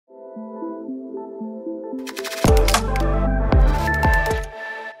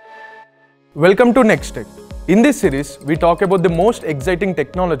Welcome to Next Tech. In this series, we talk about the most exciting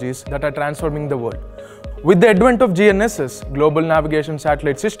technologies that are transforming the world. With the advent of GNSS, global navigation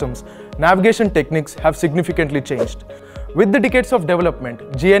satellite systems, navigation techniques have significantly changed. With the decades of development,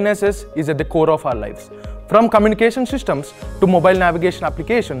 GNSS is at the core of our lives. From communication systems to mobile navigation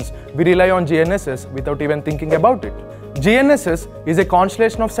applications, we rely on GNSS without even thinking about it. GNSS is a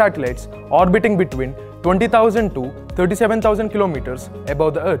constellation of satellites orbiting between 20,000 to 37,000 kilometers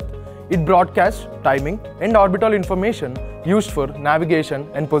above the Earth. It broadcasts timing and orbital information used for navigation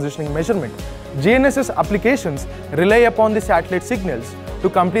and positioning measurement. GNSS applications rely upon the satellite signals to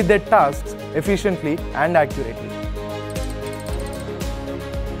complete their tasks efficiently and accurately.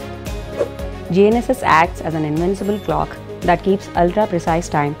 GNSS acts as an invincible clock that keeps ultra-precise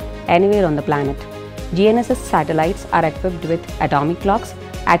time anywhere on the planet. GNSS satellites are equipped with atomic clocks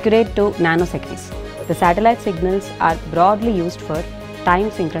accurate to nanoseconds. The satellite signals are broadly used for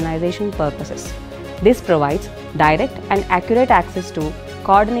time synchronization purposes. This provides direct and accurate access to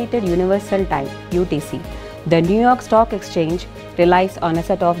Coordinated Universal Time (UTC). The New York Stock Exchange relies on a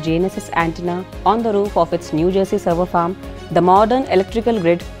set of GNSS antenna on the roof of its New Jersey server farm. The modern electrical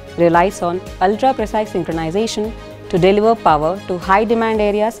grid relies on ultra-precise synchronization to deliver power to high-demand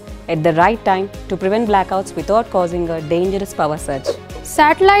areas at the right time to prevent blackouts without causing a dangerous power surge.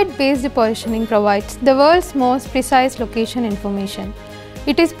 Satellite-based positioning provides the world's most precise location information.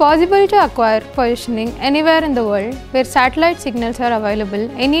 It is possible to acquire positioning anywhere in the world where satellite signals are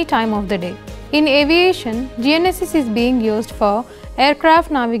available any time of the day. In aviation, GNSS is being used for aircraft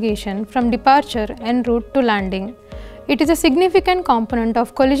navigation from departure en route to landing. It is a significant component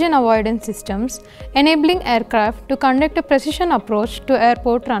of collision avoidance systems, enabling aircraft to conduct a precision approach to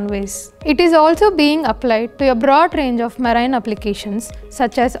airport runways. It is also being applied to a broad range of marine applications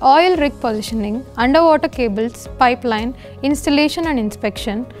such as oil rig positioning, underwater cables, pipeline, installation and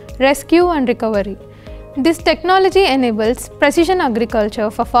inspection, rescue and recovery. This technology enables precision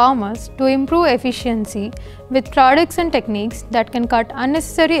agriculture for farmers to improve efficiency with products and techniques that can cut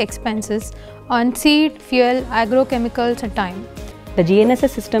unnecessary expenses on seed, fuel, agrochemicals and time. The GNSS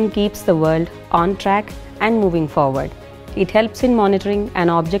system keeps the world on track and moving forward. It helps in monitoring an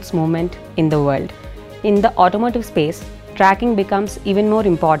object's movement in the world. In the automotive space, tracking becomes even more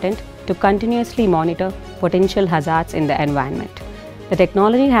important to continuously monitor potential hazards in the environment. The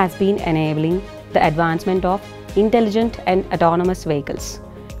technology has been enabling the advancement of intelligent and autonomous vehicles.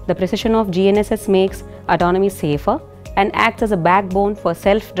 The precision of GNSS makes autonomy safer and acts as a backbone for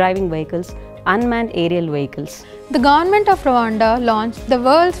self-driving vehicles, unmanned aerial vehicles. The government of Rwanda launched the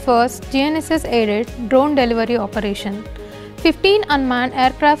world's first GNSS-aided drone delivery operation. 15 unmanned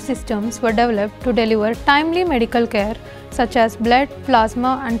aircraft systems were developed to deliver timely medical care such as blood,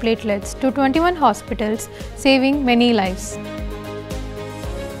 plasma and platelets to 21 hospitals, saving many lives.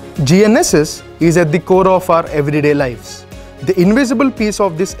 GNSS is at the core of our everyday lives. The invisible piece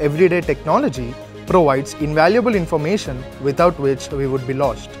of this everyday technology provides invaluable information without which we would be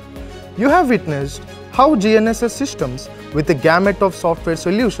lost. You have witnessed how GNSS systems with a gamut of software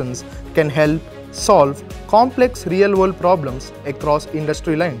solutions can help solve complex real-world problems across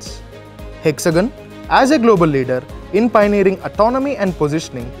industry lines. Hexagon, as a global leader in pioneering autonomy and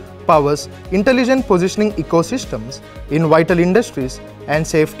positioning, powers intelligent positioning ecosystems in vital industries and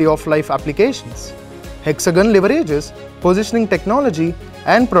safety of life applications. Hexagon leverages positioning technology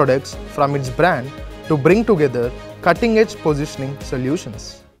and products from its brand to bring together cutting-edge positioning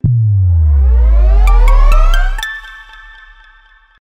solutions.